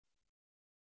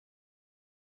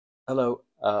Hello,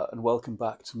 and welcome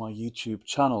back to my YouTube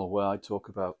channel where I talk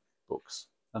about books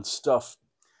and stuff.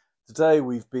 Today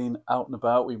we've been out and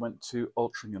about. We went to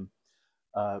Altrincham,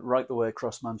 right the way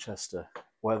across Manchester,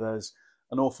 where there's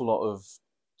an awful lot of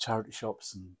charity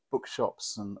shops and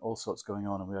bookshops and all sorts going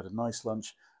on. And we had a nice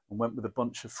lunch and went with a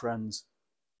bunch of friends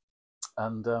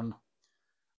and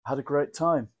had a great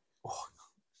time. Oh,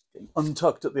 getting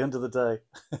untucked at the end of the day.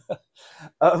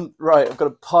 Right, I've got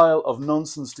a pile of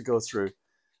nonsense to go through.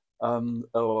 What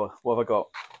have I got?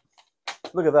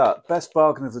 Look at that. Best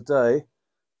bargain of the day.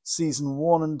 Season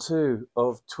 1 and 2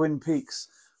 of Twin Peaks,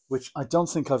 which I don't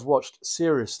think I've watched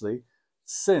seriously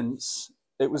since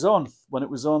it was on, when it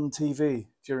was on TV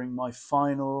during my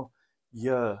final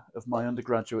year of my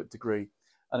undergraduate degree.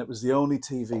 And it was the only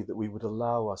TV that we would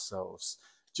allow ourselves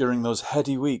during those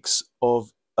heady weeks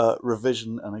of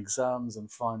revision and exams and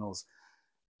finals.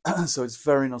 So it's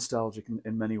very nostalgic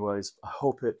in many ways. I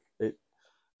hope it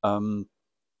um,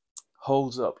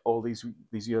 holds up all these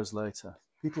years later.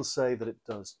 People say that it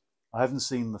does. I haven't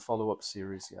seen the follow-up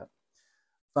series yet.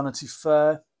 Vanity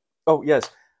Fair. Oh yes,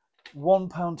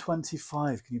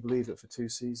 £1.25. Can you believe it, for 2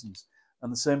 seasons?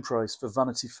 And the same price for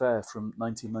Vanity Fair from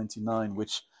 1999,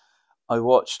 which I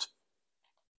watched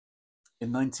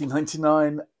in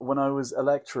 1999 when I was a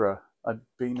lecturer. I'd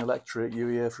been a lecturer at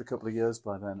UEA for a couple of years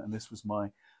by then, and this was my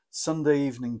Sunday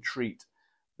evening treat.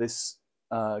 This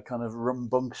kind of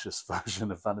rambunctious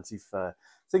version of Vanity Fair.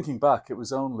 Thinking back, it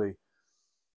was only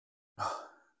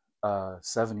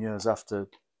 7 years after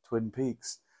Twin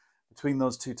Peaks. Between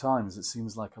those two times, it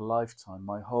seems like a lifetime,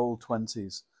 my whole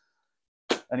 20s.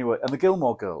 Anyway, and the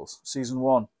Gilmore Girls, season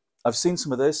 1. I've seen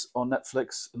some of this on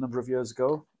Netflix a number of years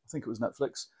ago. I think it was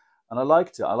Netflix. And I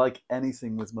liked it. I like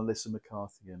anything with Melissa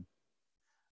McCarthy in.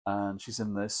 And she's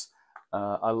in this.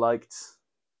 I liked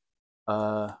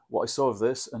what I saw of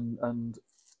this, and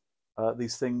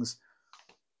these things,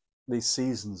 these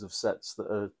seasons of sets that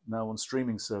are now on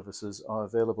streaming services are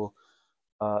available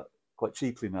quite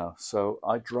cheaply now. So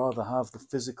I'd rather have the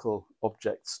physical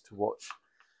objects to watch.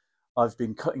 I've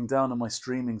been cutting down on my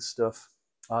streaming stuff.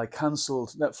 I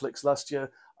cancelled Netflix last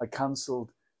year. I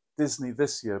cancelled Disney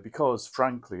this year because,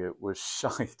 frankly, it was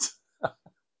shite.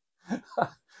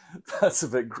 That's a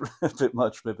bit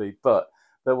much, maybe, but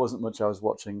there wasn't much I was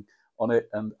watching on it.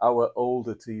 And our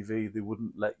older TV, they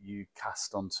wouldn't let you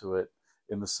cast onto it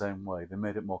in the same way. They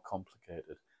made it more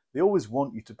complicated. They always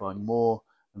want you to buy more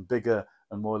and bigger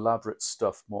and more elaborate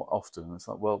stuff more often. And it's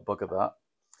like, well, bugger that.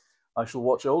 I shall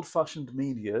watch old-fashioned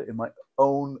media in my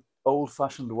own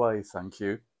old-fashioned way, thank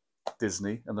you,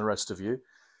 Disney and the rest of you.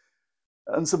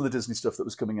 And some of the Disney stuff that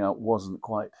was coming out wasn't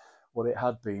quite what it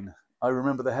had been. I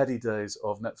remember the heady days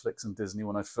of Netflix and Disney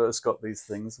when I first got these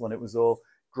things, when it was all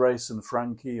Grace and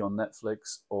Frankie on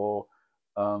Netflix, or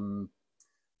um,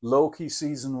 Loki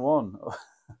season 1,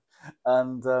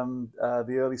 and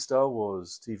the early Star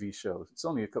Wars TV shows. It's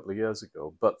only a couple of years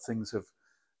ago, but things have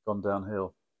gone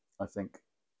downhill, I think.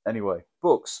 Anyway,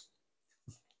 books.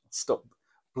 Stop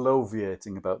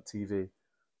bloviating about TV.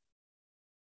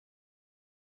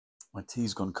 My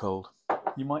tea's gone cold.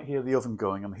 You might hear the oven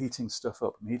going. I'm heating stuff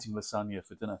up. I'm heating lasagna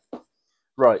for dinner.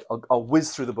 Right, I'll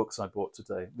whiz through the books I bought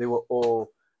today. They were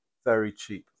all very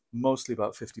cheap, mostly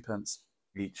about 50 pence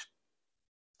each.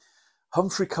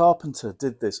 Humphrey Carpenter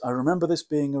did this. I remember this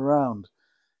being around.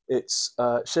 It's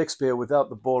Shakespeare without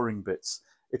the boring bits.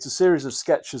 It's a series of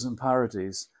sketches and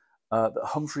parodies that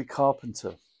Humphrey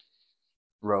Carpenter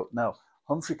wrote. Now,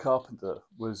 Humphrey Carpenter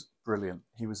was brilliant.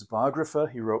 He was a biographer.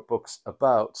 He wrote books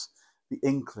about the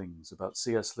Inklings, about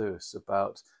C.S. Lewis,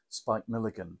 about Spike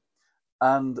Milligan,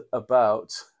 and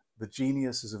about the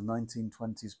geniuses of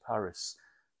 1920s Paris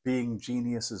being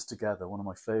geniuses together. One of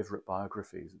my favorite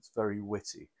biographies. It's very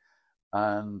witty.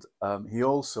 And he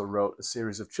also wrote a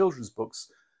series of children's books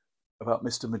about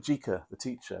Mr. Majika, the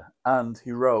teacher. And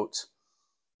he wrote,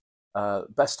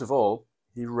 best of all,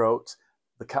 he wrote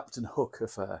The Captain Hook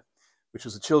Affair, which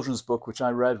was a children's book which I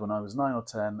read when I was 9 or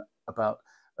 10, about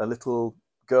a little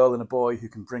girl and a boy who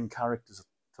can bring characters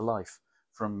to life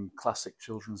from classic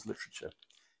children's literature.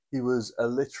 He was a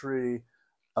literary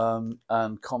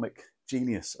and comic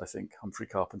genius, I think, Humphrey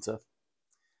Carpenter.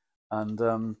 And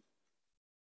I'm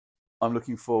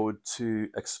looking forward to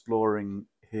exploring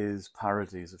his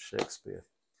parodies of Shakespeare.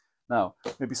 Now,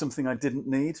 maybe something I didn't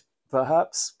need,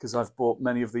 perhaps, because I've bought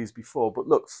many of these before, but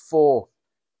look, 4.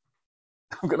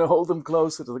 I'm going to hold them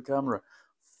closer to the camera.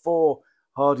 4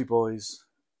 Hardy Boys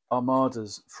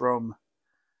Armadas from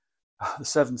the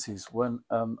 70s, when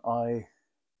I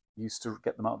used to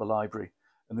get them out of the library.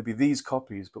 And there'd be these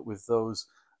copies, but with those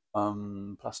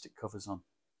plastic covers on.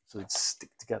 So they'd stick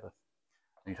together.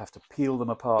 And you'd have to peel them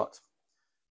apart.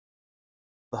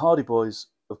 The Hardy Boys,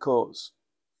 of course,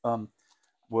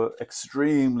 were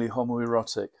extremely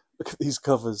homoerotic. Look at these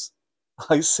covers.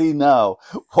 I see now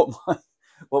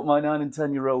what my 9 and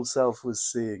 10-year-old self was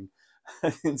seeing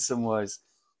in some ways,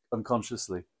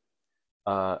 unconsciously.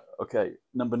 Okay,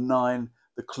 number 9,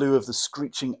 The Clue of the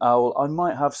Screeching Owl. I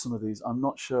might have some of these, I'm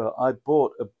not sure. I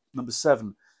bought number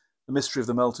 7, The Mystery of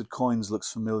the Melted Coins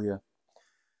looks familiar.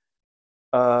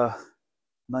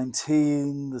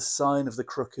 19, The Sign of the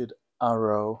Crooked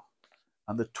Arrow.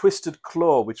 And The Twisted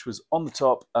Claw, which was on the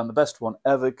top and the best one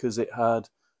ever because it had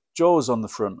Jaws on the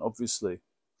front, obviously.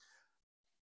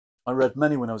 I read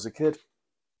many when I was a kid.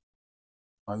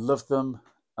 I loved them,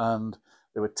 and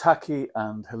they were tacky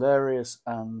and hilarious,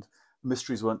 and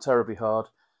mysteries weren't terribly hard.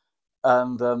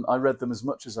 And I read them as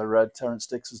much as I read Terence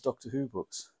Dix's Doctor Who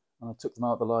books, and I took them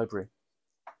out of the library.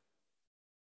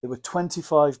 They were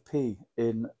 25p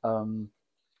in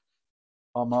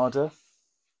Armada,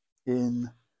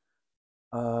 in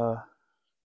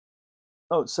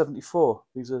it's 74.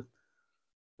 These are,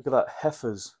 look at that,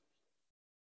 Heifers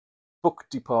book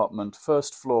department,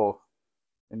 first floor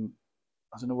in,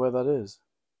 I don't know where that is,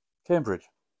 Cambridge.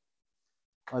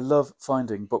 I love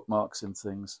finding bookmarks in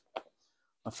things.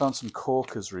 I found some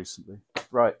corkers recently.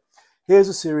 Right, here's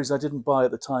a series I didn't buy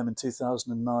at the time in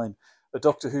 2009, a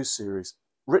Doctor Who series,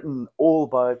 written all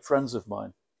by friends of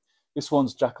mine. This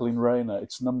one's Jacqueline Rayner.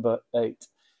 It's number 8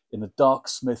 in the Dark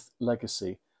Smith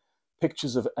Legacy,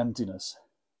 Pictures of Emptiness.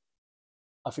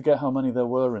 I forget how many there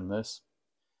were in this.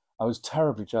 I was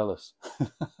terribly jealous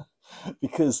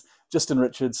because Justin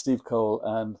Richards, Steve Cole,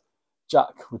 and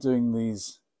Jack were doing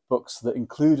these books that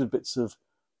included bits of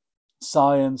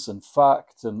science and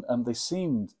fact, and they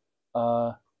seemed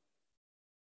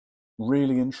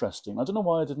really interesting. I don't know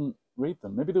why I didn't read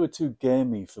them. Maybe they were too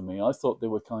gamey for me. I thought they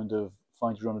were kind of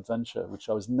find your own adventure, which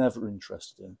I was never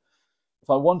interested in. If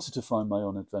I wanted to find my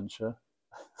own adventure,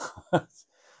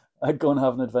 I'd go and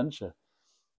have an adventure.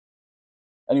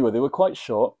 Anyway, they were quite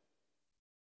short,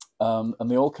 and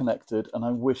they all connected, and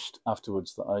I wished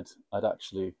afterwards that I'd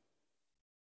actually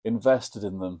invested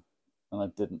in them, and I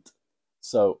didn't.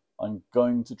 So I'm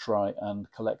going to try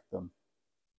and collect them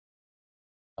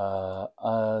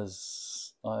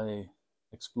as I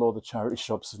explore the charity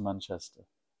shops of Manchester.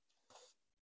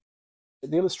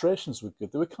 The illustrations were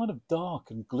good. They were kind of dark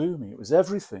and gloomy. It was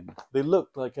everything. They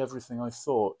looked like everything I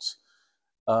thought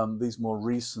these more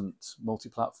recent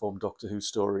multi-platform Doctor Who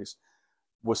stories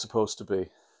were supposed to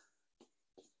be.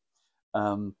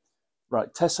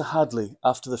 Right, Tessa Hadley,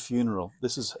 After the Funeral.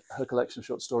 This is her collection of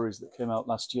short stories that came out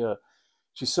last year.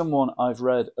 She's someone I've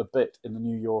read a bit in the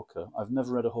New Yorker. I've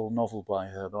never read a whole novel by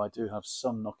her, though I do have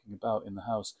some knocking about in the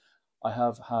house. I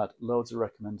have had loads of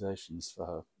recommendations for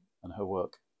her and her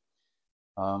work.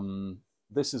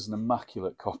 This is an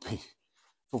immaculate copy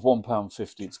for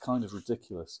 £1.50. It's kind of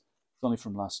ridiculous. It's only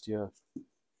from last year.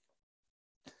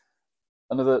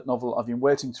 Another novel I've been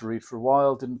waiting to read for a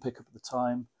while, didn't pick up at the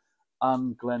time,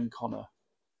 Anne Glenn Connor.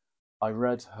 I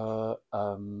read her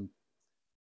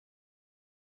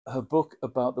her book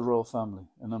about the royal family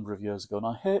a number of years ago, and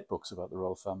I hate books about the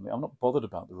royal family. I'm not bothered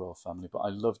about the royal family, but I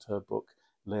loved her book,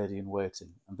 Lady in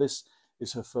Waiting. And this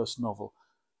is her first novel,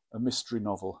 a mystery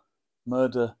novel,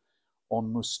 Murder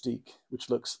on Moustique, which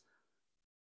looks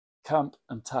camp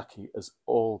and tacky as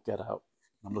all get out.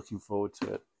 I'm looking forward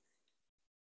to it.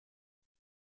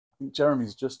 I think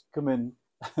Jeremy's just come in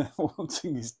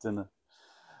wanting his dinner.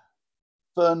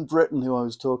 Fern Britton, who I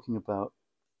was talking about,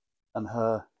 and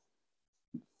her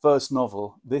first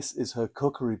novel, this is her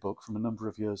cookery book from a number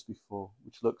of years before,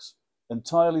 which looks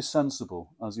entirely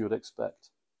sensible, as you would expect.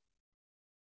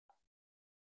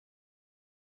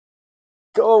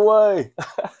 Go away!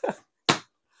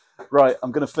 Right,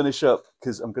 I'm going to finish up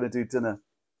because I'm going to do dinner.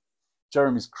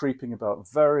 Jeremy's creeping about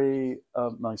very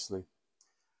nicely.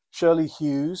 Shirley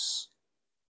Hughes.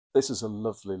 This is a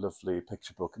lovely, lovely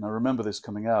picture book, and I remember this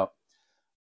coming out.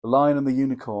 The Lion and the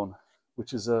Unicorn,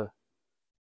 which is a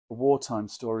wartime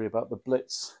story about the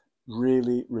Blitz,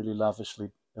 really, really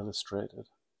lavishly illustrated.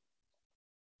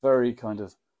 Very kind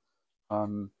of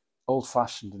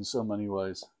old-fashioned in so many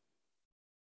ways.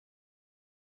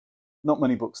 Not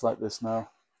many books like this now.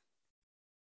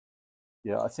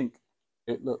 Yeah, I think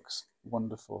it looks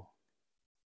wonderful.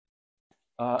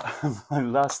 My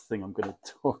last thing I'm going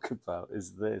to talk about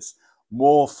is this,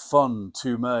 More Fun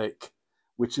to Make,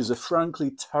 which is a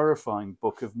frankly terrifying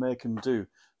book of make and do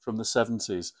from the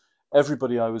 70s.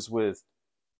 Everybody I was with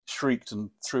shrieked and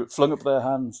flung up their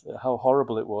hands at how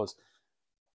horrible it was.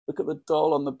 Look at the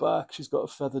doll on the back. She's got a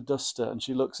feather duster and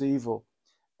she looks evil.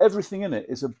 Everything in it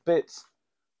is a bit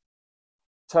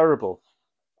terrible.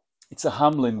 It's a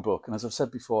Hamlin book, and as I've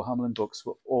said before, Hamlin books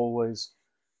were always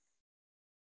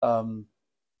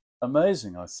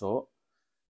amazing, I thought.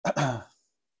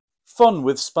 Fun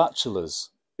with spatulas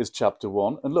is chapter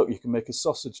 1. And look, you can make a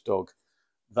sausage dog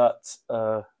that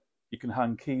you can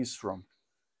hang keys from.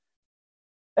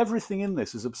 Everything in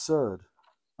this is absurd,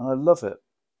 and I love it.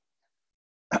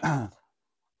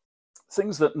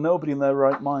 Things that nobody in their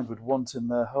right mind would want in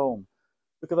their home.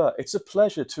 Look at that. It's a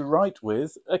pleasure to write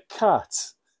with a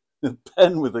cat. A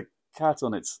pen with a cat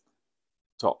on its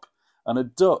top. And a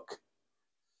duck.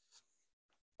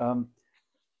 And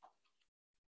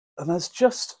there's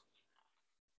just...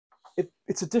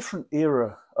 It's a different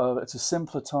era. It's a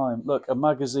simpler time. Look, a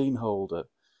magazine holder.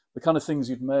 The kind of things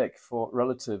you'd make for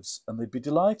relatives, and they'd be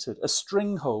delighted. A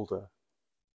string holder.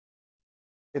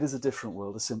 It is a different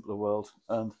world, a simpler world.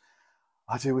 And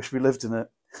I do wish we lived in it.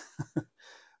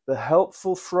 The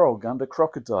helpful frog and a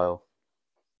crocodile,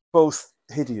 both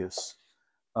hideous.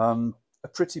 A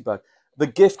pretty bag. The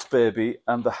gift baby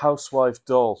and the housewife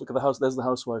doll. Look at the house. There's the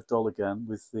housewife doll again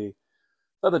with the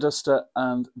feather duster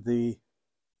and the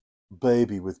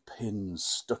baby with pins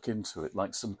stuck into it,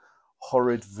 like some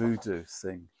horrid voodoo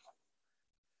thing.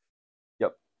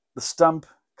 Yep. The stamp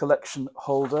collection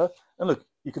holder. And look,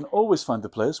 you can always find the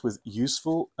place with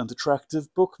useful and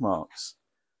attractive bookmarks.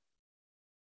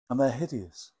 And they're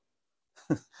hideous.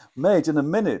 Made in a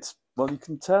minute. Well, you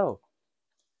can tell.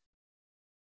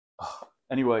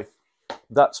 Anyway,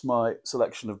 that's my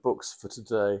selection of books for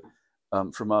today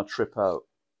from our trip out.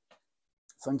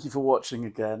 Thank you for watching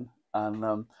again, and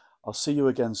I'll see you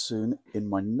again soon in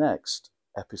my next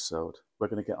episode. We're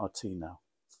going to get our tea now.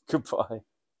 Goodbye.